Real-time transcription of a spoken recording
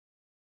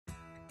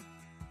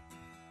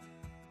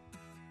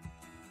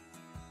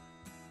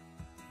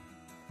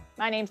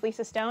My name's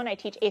Lisa Stone. I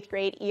teach 8th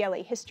grade ELA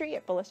History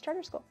at Bullis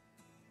Charter School.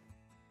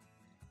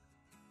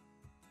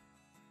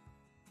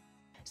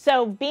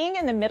 So being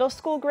in the middle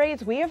school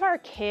grades, we have our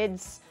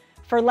kids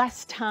for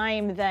less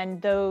time than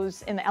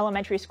those in the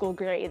elementary school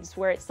grades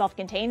where it's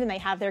self-contained and they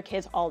have their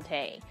kids all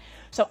day.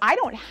 So I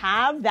don't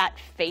have that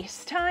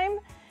face time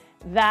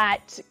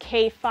that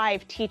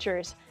K-5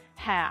 teachers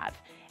have.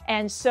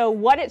 And so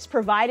what it's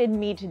provided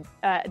me to,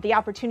 the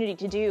opportunity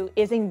to do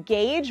is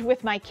engage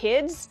with my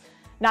kids.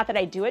 Not that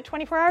I do it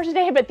 24 hours a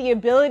day, but the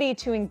ability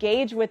to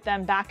engage with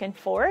them back and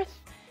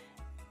forth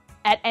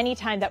at any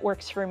time that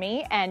works for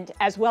me, and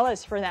as well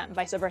as for them,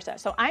 vice versa.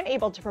 So I'm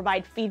able to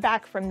provide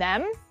feedback from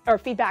them, or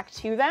feedback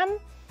to them,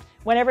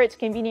 whenever it's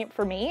convenient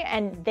for me,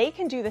 and they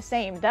can do the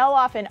same. They'll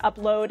often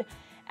upload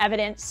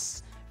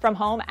evidence from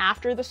home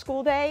after the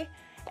school day,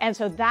 and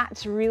so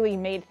that's really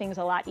made things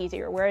a lot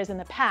easier. Whereas in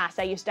the past,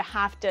 I used to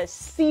have to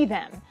see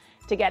them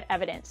to get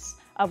evidence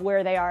of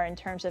where they are in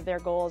terms of their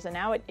goals, and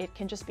now it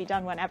can just be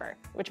done whenever,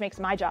 which makes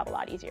my job a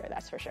lot easier,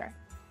 that's for sure.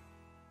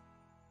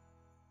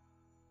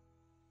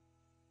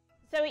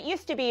 So it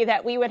used to be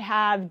that we would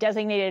have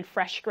designated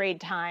FreshGrade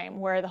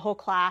time where the whole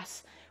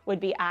class would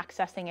be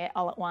accessing it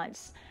all at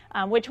once,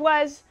 which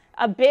was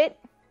a bit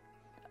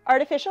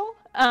artificial.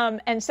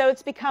 And so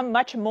it's become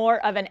much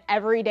more of an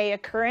everyday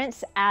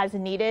occurrence as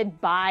needed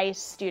by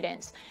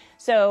students.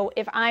 So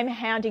if I'm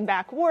handing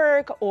back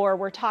work or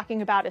we're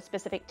talking about a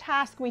specific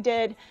task we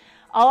did,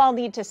 all I'll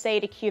need to say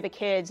to cue the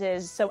kids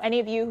is, so any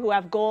of you who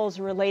have goals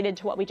related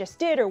to what we just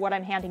did or what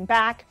I'm handing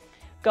back,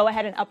 go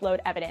ahead and upload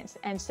evidence.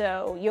 And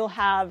so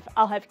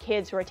I'll have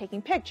kids who are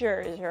taking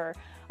pictures or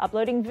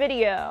uploading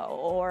video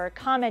or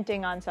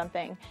commenting on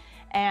something.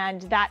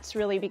 And that's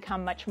really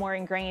become much more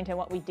ingrained in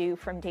what we do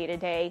from day to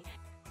day.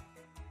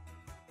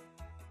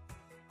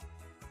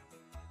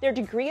 Their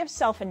degree of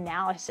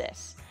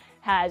self-analysis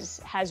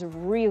has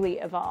really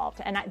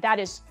evolved, and that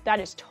is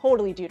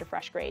totally due to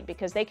FreshGrade,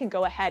 because they can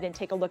go ahead and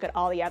take a look at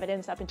all the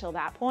evidence up until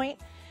that point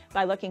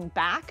by looking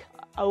back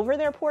over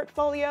their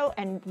portfolio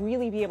and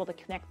really be able to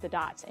connect the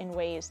dots in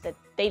ways that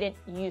they didn't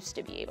used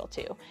to be able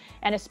to.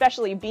 And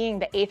especially being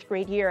the 8th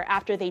grade year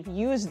after they've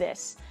used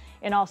this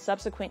in all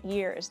subsequent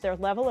years, their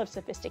level of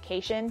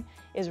sophistication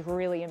is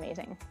really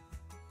amazing.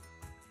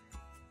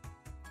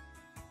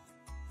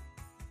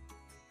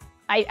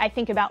 I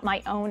think about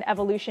my own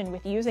evolution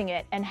with using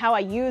it and how I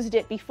used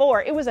it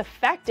before. It was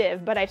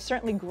effective, but I've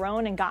certainly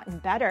grown and gotten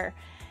better.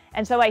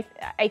 And so I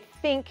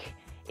think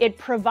it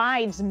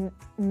provides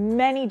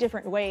many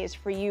different ways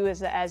for you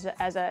as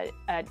an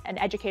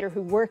educator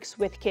who works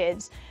with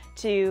kids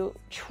to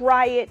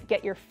try it,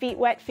 get your feet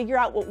wet, figure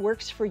out what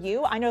works for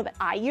you. I know that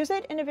I use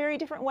it in a very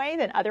different way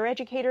than other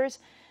educators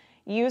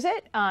use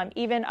it,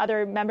 even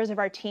other members of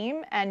our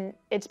team. And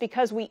it's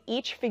because we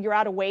each figure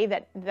out a way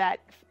that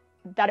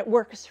it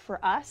works for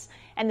us.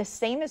 And the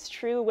same is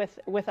true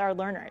with our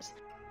learners.